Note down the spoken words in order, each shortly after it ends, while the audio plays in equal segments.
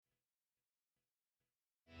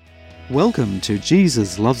Welcome to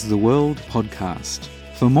Jesus Loves the World podcast.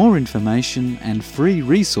 For more information and free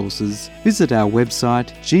resources, visit our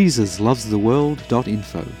website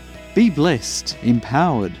jesuslovestheworld.info. Be blessed,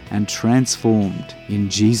 empowered, and transformed in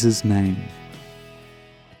Jesus' name.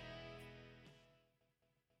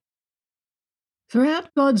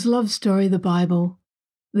 Throughout God's love story, the Bible,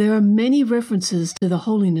 there are many references to the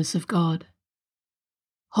holiness of God.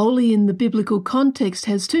 Holy in the biblical context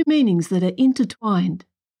has two meanings that are intertwined.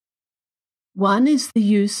 One is the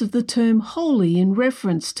use of the term holy in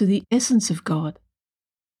reference to the essence of God.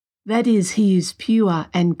 That is, He is pure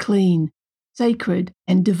and clean, sacred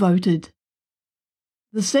and devoted.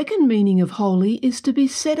 The second meaning of holy is to be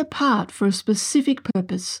set apart for a specific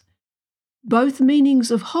purpose. Both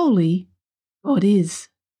meanings of holy, God is.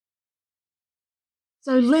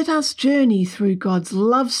 So let us journey through God's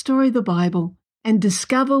love story, the Bible, and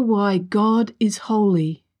discover why God is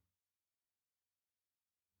holy.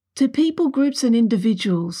 To people groups and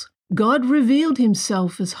individuals, God revealed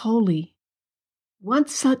Himself as holy. One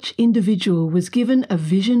such individual was given a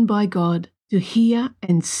vision by God to hear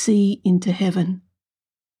and see into heaven.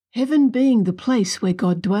 Heaven being the place where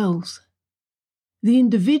God dwells. The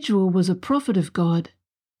individual was a prophet of God,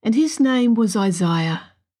 and his name was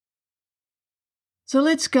Isaiah. So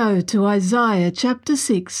let's go to Isaiah chapter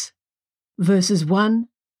 6, verses 1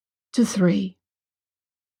 to 3.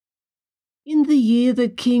 In the year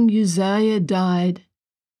that King Uzziah died,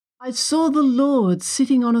 I saw the Lord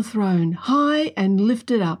sitting on a throne, high and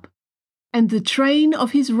lifted up, and the train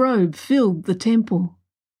of his robe filled the temple.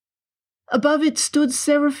 Above it stood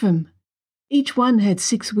seraphim. Each one had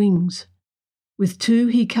 6 wings. With 2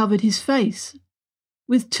 he covered his face,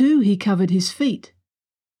 with 2 he covered his feet,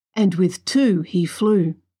 and with 2 he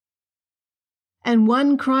flew. And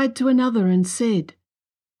one cried to another and said,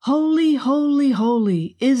 Holy, holy,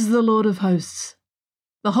 holy is the Lord of hosts.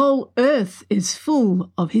 The whole earth is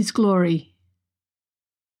full of His glory.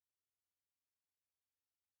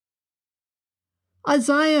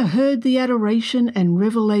 Isaiah heard the adoration and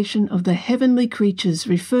revelation of the heavenly creatures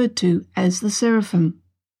referred to as the seraphim.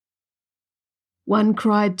 One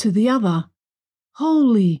cried to the other,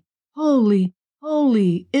 Holy, holy,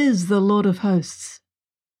 holy is the Lord of hosts.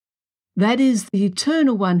 That is, the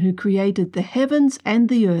Eternal One who created the heavens and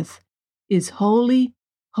the earth is holy,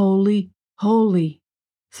 holy, holy,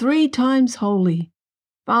 3 times holy,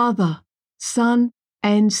 Father, Son,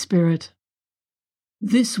 and Spirit.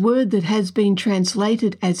 This word that has been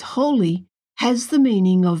translated as holy has the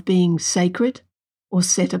meaning of being sacred or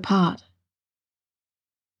set apart.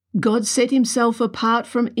 God set Himself apart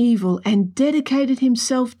from evil and dedicated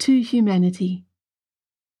Himself to humanity,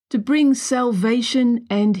 to bring salvation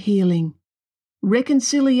and healing,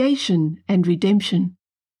 reconciliation and redemption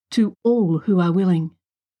to all who are willing.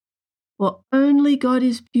 For only God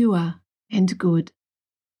is pure and good.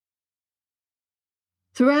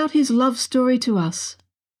 Throughout His love story to us,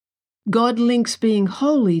 God links being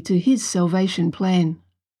holy to His salvation plan.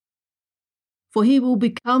 For He will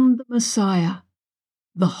become the Messiah,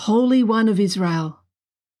 the Holy One of Israel.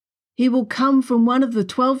 He will come from one of the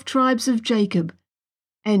 12 tribes of Jacob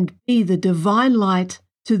and be the divine light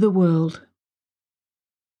to the world.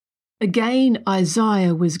 Again,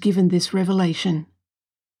 Isaiah was given this revelation.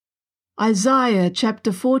 Isaiah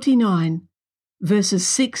chapter 49, verses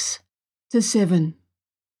 6 to 7.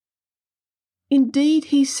 Indeed,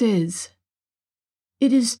 he says,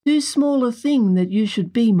 It is too small a thing that you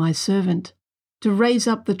should be my servant, to raise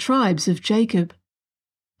up the tribes of Jacob,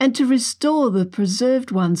 and to restore the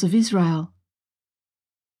preserved ones of Israel.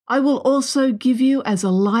 I will also give you as a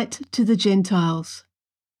light to the Gentiles,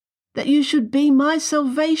 that you should be my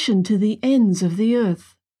salvation to the ends of the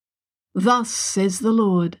earth. Thus says the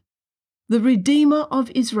Lord, the Redeemer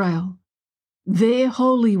of Israel, their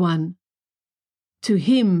Holy One, to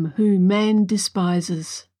him whom man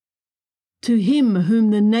despises, to him whom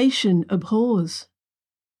the nation abhors,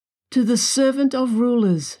 to the servant of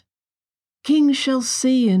rulers, kings shall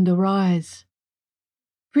see and arise.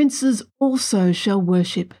 Princes also shall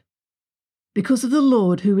worship, because of the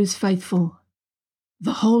Lord who is faithful,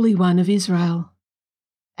 the Holy One of Israel,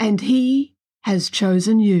 and He has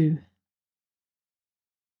chosen you.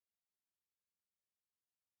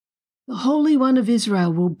 The Holy One of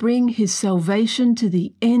Israel will bring His salvation to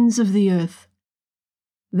the ends of the earth,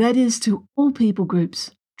 that is, to all people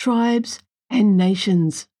groups, tribes, and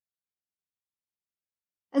nations.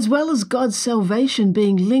 As well as God's salvation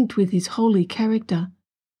being linked with His holy character,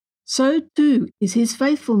 so too is His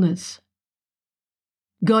faithfulness.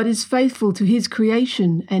 God is faithful to His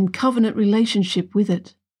creation and covenant relationship with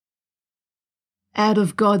it. Out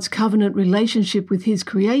of God's covenant relationship with His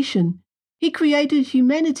creation, He created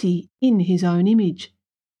humanity in his own image.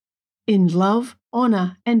 In love,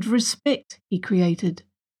 honour, and respect he created.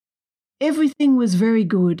 Everything was very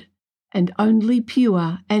good, and only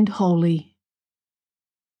pure and holy.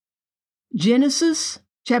 Genesis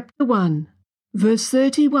chapter 1, verse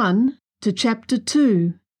 31 to chapter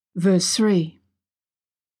 2, verse 3.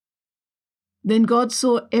 Then God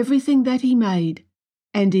saw everything that he made,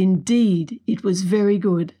 and indeed it was very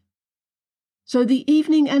good. So the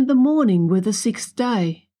evening and the morning were the sixth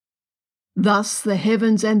day. Thus the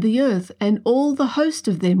heavens and the earth and all the host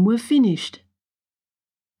of them were finished.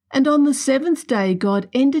 And on the seventh day God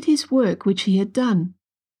ended his work which he had done,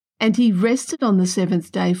 and he rested on the seventh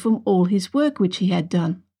day from all his work which he had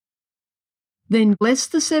done. Then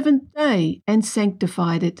blessed the seventh day and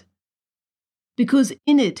sanctified it, because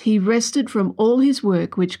in it he rested from all his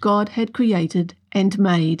work which God had created and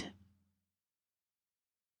made.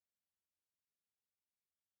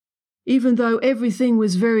 Even though everything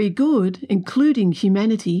was very good, including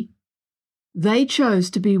humanity, they chose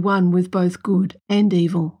to be one with both good and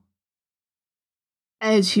evil.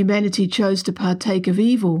 As humanity chose to partake of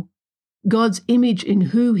evil, God's image in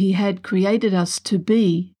who he had created us to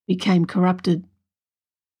be became corrupted.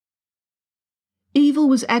 Evil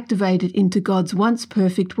was activated into God's once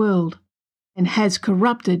perfect world and has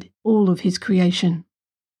corrupted all of his creation.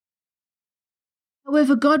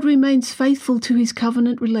 However, God remains faithful to his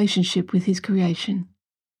covenant relationship with his creation.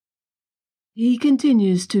 He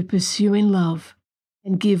continues to pursue in love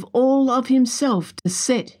and give all of himself to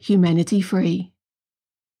set humanity free.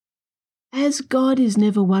 As God is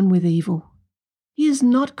never one with evil, he is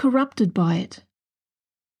not corrupted by it.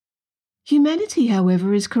 Humanity,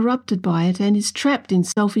 however, is corrupted by it and is trapped in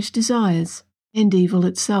selfish desires and evil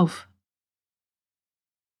itself.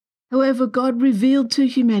 However, God revealed to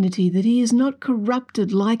humanity that he is not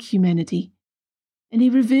corrupted like humanity, and he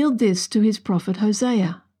revealed this to his prophet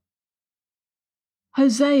Hosea.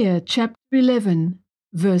 Hosea chapter 11,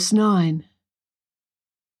 verse 9.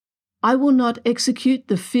 I will not execute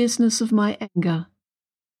the fierceness of my anger.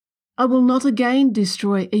 I will not again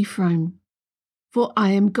destroy Ephraim, for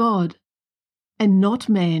I am God, and not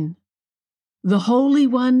man, the Holy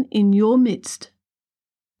One in your midst,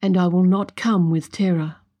 and I will not come with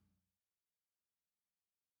terror.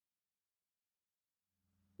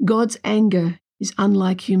 God's anger is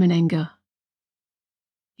unlike human anger.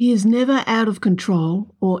 He is never out of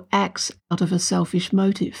control or acts out of a selfish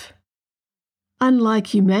motive. Unlike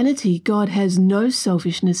humanity, God has no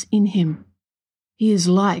selfishness in him. He is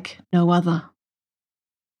like no other.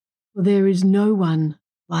 For there is no one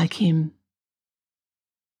like him.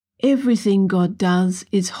 Everything God does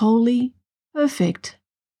is holy, perfect,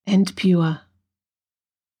 and pure.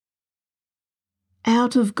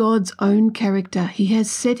 Out of God's own character, he has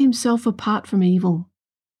set himself apart from evil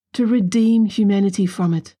to redeem humanity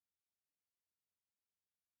from it.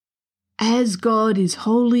 As God is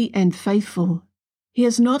holy and faithful, he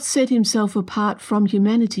has not set himself apart from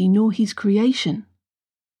humanity nor his creation,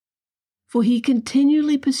 for he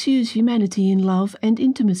continually pursues humanity in love and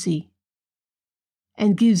intimacy,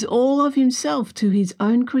 and gives all of himself to his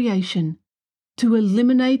own creation to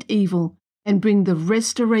eliminate evil and bring the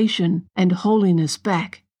restoration and holiness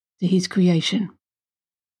back to his creation.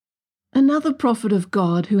 Another prophet of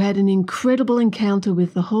God who had an incredible encounter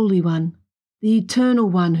with the Holy One, the Eternal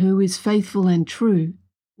One who is faithful and true,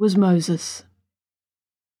 was Moses.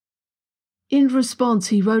 In response,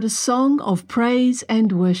 he wrote a song of praise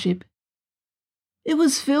and worship. It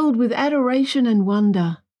was filled with adoration and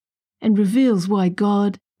wonder, and reveals why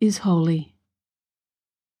God is holy.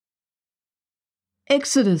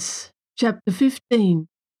 Exodus chapter 15,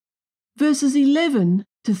 verses 11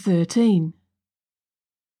 to 13.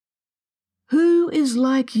 Who is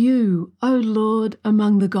like you, O Lord,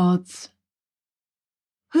 among the gods?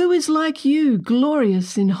 Who is like you,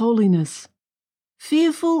 glorious in holiness,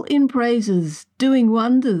 fearful in praises, doing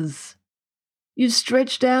wonders? You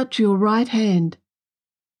stretched out your right hand.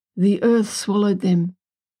 The earth swallowed them.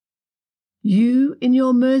 You, in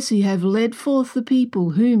your mercy, have led forth the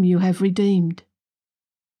people whom you have redeemed.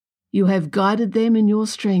 You have guided them in your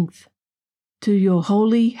strength to your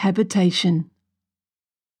holy habitation.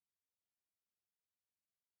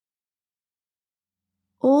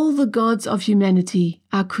 All the gods of humanity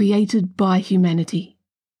are created by humanity,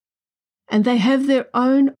 and they have their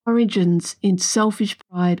own origins in selfish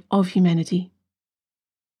pride of humanity.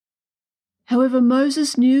 However,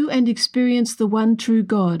 Moses knew and experienced the one true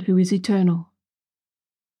God who is eternal.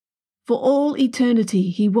 For all eternity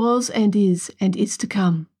he was and is to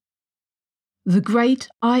come. The great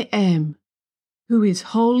I Am, who is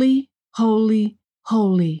holy, holy,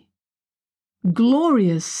 holy,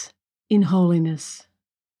 glorious in holiness.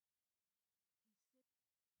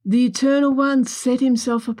 The Eternal One set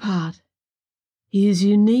himself apart. He is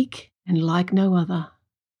unique and like no other.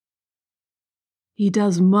 He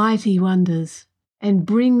does mighty wonders and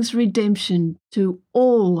brings redemption to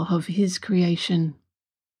all of his creation.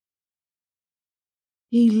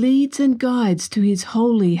 He leads and guides to his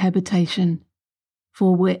holy habitation,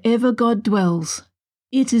 for wherever God dwells,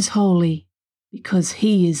 it is holy because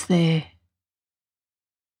he is there.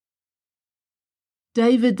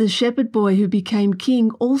 David, the shepherd boy who became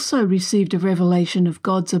king, also received a revelation of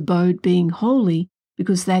God's abode being holy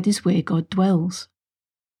because that is where God dwells.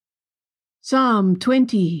 Psalm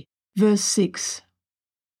 20, verse 6.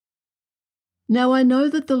 Now I know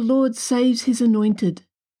that the Lord saves his anointed.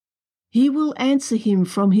 He will answer him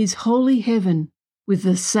from his holy heaven with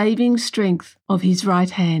the saving strength of his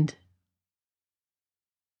right hand.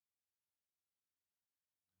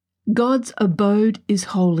 God's abode is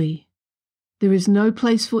holy. There is no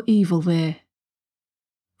place for evil there.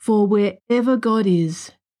 For wherever God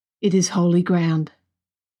is, it is holy ground.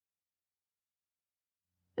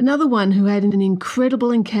 Another one who had an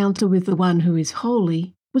incredible encounter with the one who is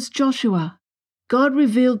holy was Joshua. God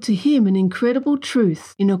revealed to him an incredible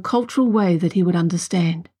truth in a cultural way that he would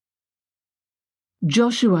understand.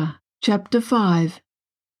 Joshua chapter 5,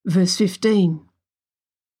 verse 15.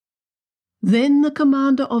 Then the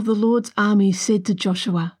commander of the Lord's army said to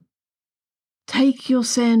Joshua, "Take your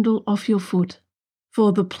sandal off your foot,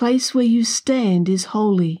 for the place where you stand is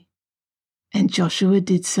holy." And Joshua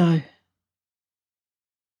did so.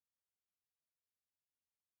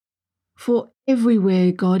 For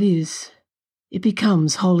everywhere God is, it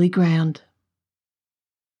becomes holy ground.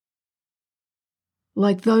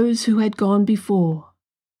 Like those who had gone before,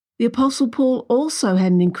 the Apostle Paul also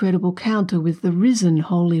had an incredible encounter with the risen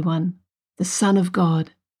Holy One, the Son of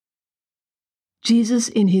God. Jesus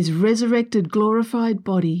in his resurrected, glorified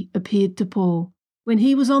body appeared to Paul when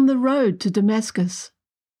he was on the road to Damascus.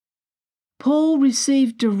 Paul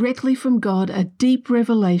received directly from God a deep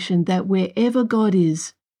revelation that wherever God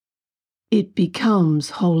is, it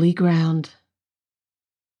becomes holy ground.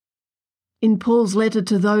 In Paul's letter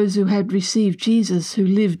to those who had received Jesus who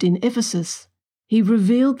lived in Ephesus, he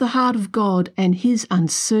revealed the heart of God and his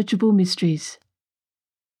unsearchable mysteries.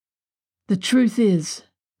 The truth is,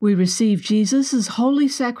 we receive Jesus as holy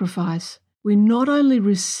sacrifice. We not only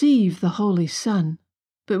receive the Holy Son,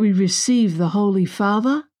 but we receive the Holy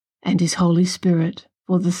Father and his Holy Spirit,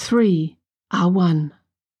 for the three are one.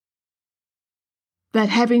 That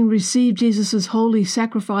having received Jesus' holy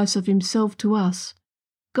sacrifice of himself to us,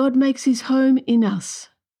 God makes his home in us.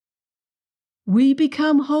 We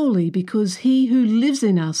become holy because he who lives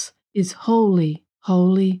in us is holy,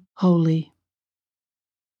 holy, holy.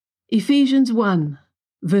 Ephesians 1,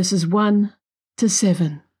 verses 1 to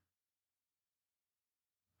 7.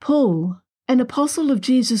 Paul, an apostle of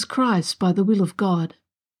Jesus Christ by the will of God,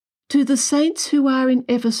 to the saints who are in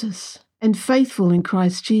Ephesus and faithful in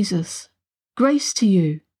Christ Jesus, grace to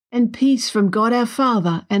you and peace from God our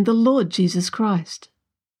Father and the Lord Jesus Christ.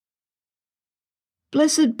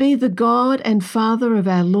 Blessed be the God and Father of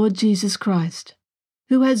our Lord Jesus Christ,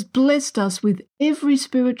 who has blessed us with every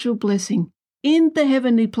spiritual blessing in the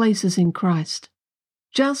heavenly places in Christ,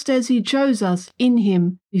 just as he chose us in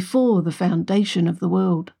him before the foundation of the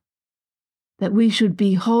world, that we should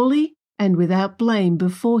be holy and without blame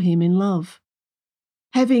before him in love,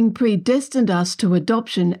 having predestined us to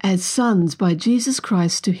adoption as sons by Jesus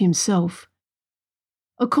Christ to himself,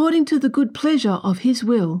 according to the good pleasure of his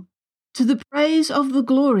will, to the praise of the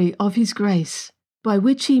glory of his grace, by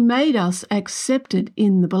which he made us accepted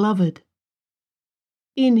in the Beloved.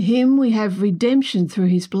 In him we have redemption through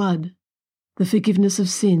his blood, the forgiveness of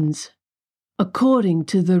sins, according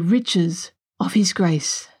to the riches of his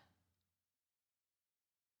grace.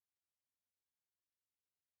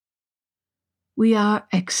 We are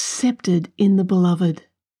accepted in the Beloved,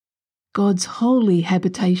 God's holy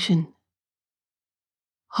habitation,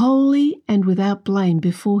 holy and without blame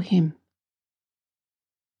before him.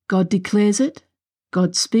 God declares it,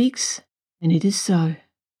 God speaks, and it is so.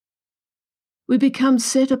 We become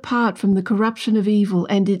set apart from the corruption of evil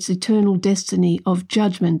and its eternal destiny of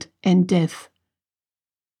judgment and death.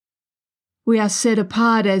 We are set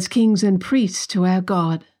apart as kings and priests to our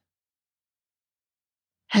God,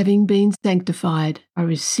 having been sanctified by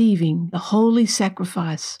receiving the holy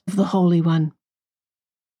sacrifice of the Holy One.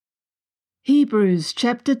 Hebrews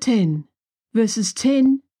chapter 10, verses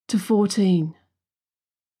 10 to 14.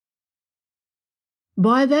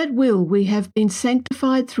 By that will we have been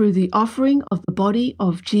sanctified through the offering of the body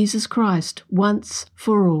of Jesus Christ once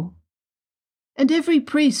for all. And every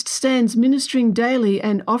priest stands ministering daily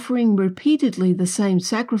and offering repeatedly the same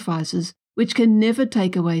sacrifices, which can never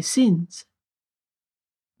take away sins.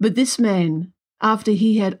 But this man, after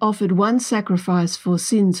he had offered one sacrifice for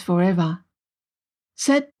sins forever,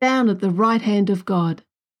 sat down at the right hand of God,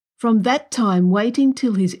 from that time waiting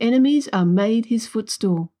till his enemies are made his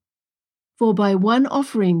footstool. For by one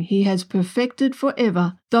offering he has perfected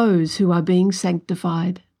forever those who are being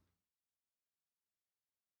sanctified.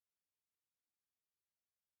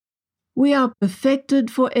 We are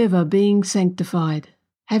perfected forever being sanctified,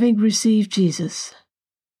 having received Jesus.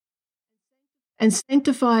 And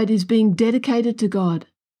sanctified is being dedicated to God,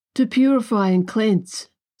 to purify and cleanse,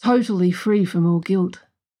 totally free from all guilt.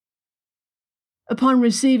 Upon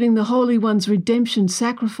receiving the Holy One's redemption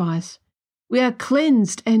sacrifice, we are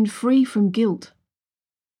cleansed and free from guilt.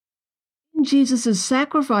 In Jesus'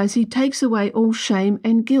 sacrifice, he takes away all shame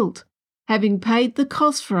and guilt, having paid the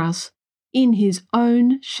cost for us in his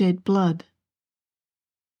own shed blood.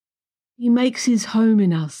 He makes his home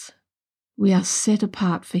in us. We are set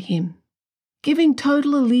apart for him. Giving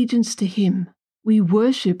total allegiance to him, we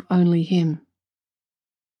worship only him.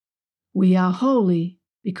 We are holy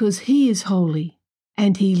because he is holy,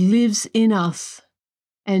 and he lives in us,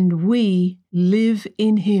 and we live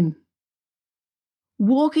in him.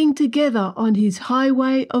 Walking together on his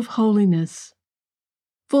highway of holiness.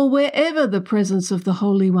 For wherever the presence of the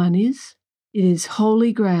Holy One is, it is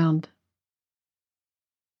holy ground.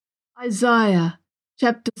 Isaiah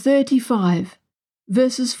chapter 35,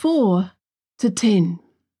 verses 4 to 10.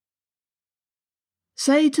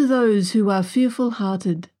 Say to those who are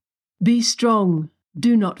fearful-hearted, be strong,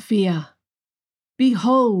 do not fear.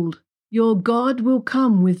 Behold, your God will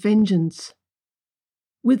come with vengeance.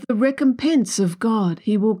 With the recompense of God,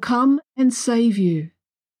 he will come and save you.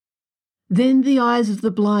 Then the eyes of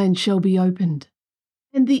the blind shall be opened,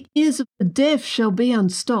 and the ears of the deaf shall be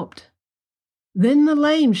unstopped. Then the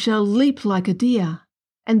lame shall leap like a deer,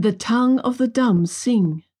 and the tongue of the dumb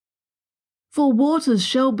sing. For waters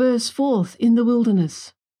shall burst forth in the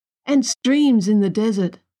wilderness, and streams in the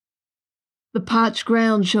desert. The parched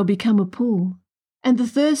ground shall become a pool, and the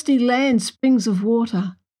thirsty land springs of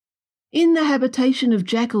water. In the habitation of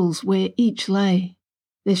jackals where each lay,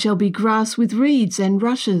 there shall be grass with reeds and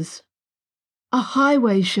rushes. A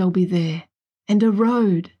highway shall be there, and a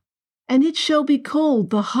road, and it shall be called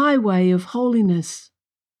the highway of holiness.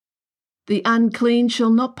 The unclean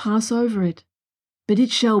shall not pass over it, but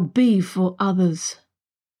it shall be for others.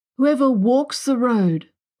 Whoever walks the road,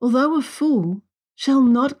 although a fool, shall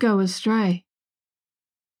not go astray.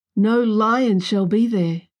 No lion shall be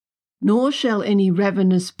there, nor shall any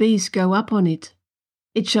ravenous beast go up on it.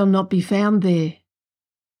 It shall not be found there.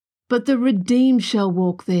 But the redeemed shall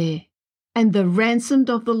walk there, and the ransomed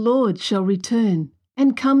of the Lord shall return,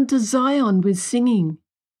 and come to Zion with singing,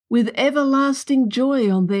 with everlasting joy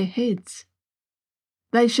on their heads.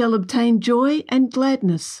 They shall obtain joy and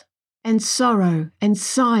gladness, and sorrow and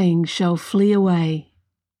sighing shall flee away.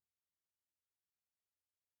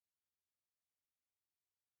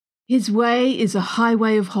 His way is a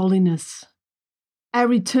highway of holiness.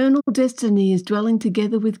 Our eternal destiny is dwelling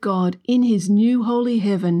together with God in his new holy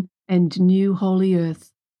heaven and new holy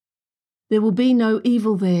earth. There will be no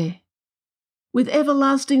evil there. With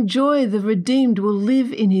everlasting joy, the redeemed will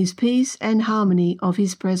live in his peace and harmony of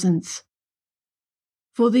his presence.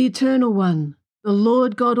 For the Eternal One, the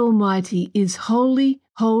Lord God Almighty, is holy,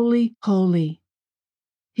 holy, holy.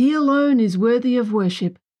 He alone is worthy of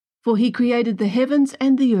worship, for he created the heavens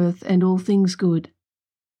and the earth and all things good.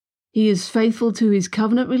 He is faithful to his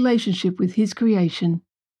covenant relationship with his creation,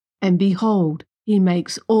 and behold, he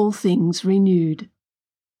makes all things renewed.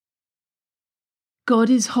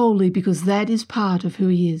 God is holy because that is part of who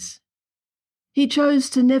he is. He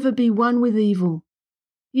chose to never be one with evil.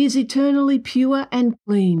 He is eternally pure and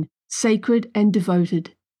clean, sacred and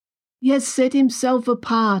devoted. He has set himself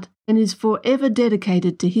apart and is forever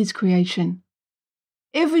dedicated to his creation.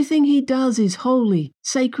 Everything he does is holy,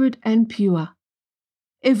 sacred and pure.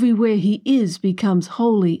 Everywhere he is becomes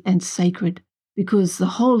holy and sacred because the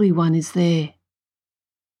Holy One is there.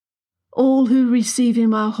 All who receive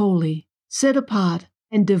him are holy, set apart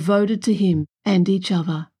and devoted to him and each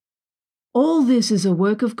other. All this is a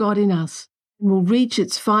work of God in us and will reach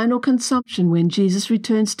its final consumption when Jesus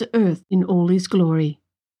returns to earth in all his glory.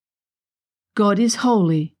 God is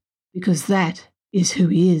holy because that is who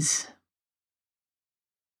he is.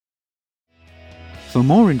 For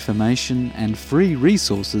more information and free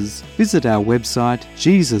resources, visit our website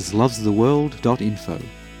jesuslovestheworld.info.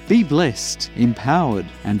 Be blessed, empowered,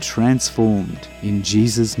 and transformed in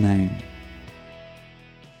Jesus' name.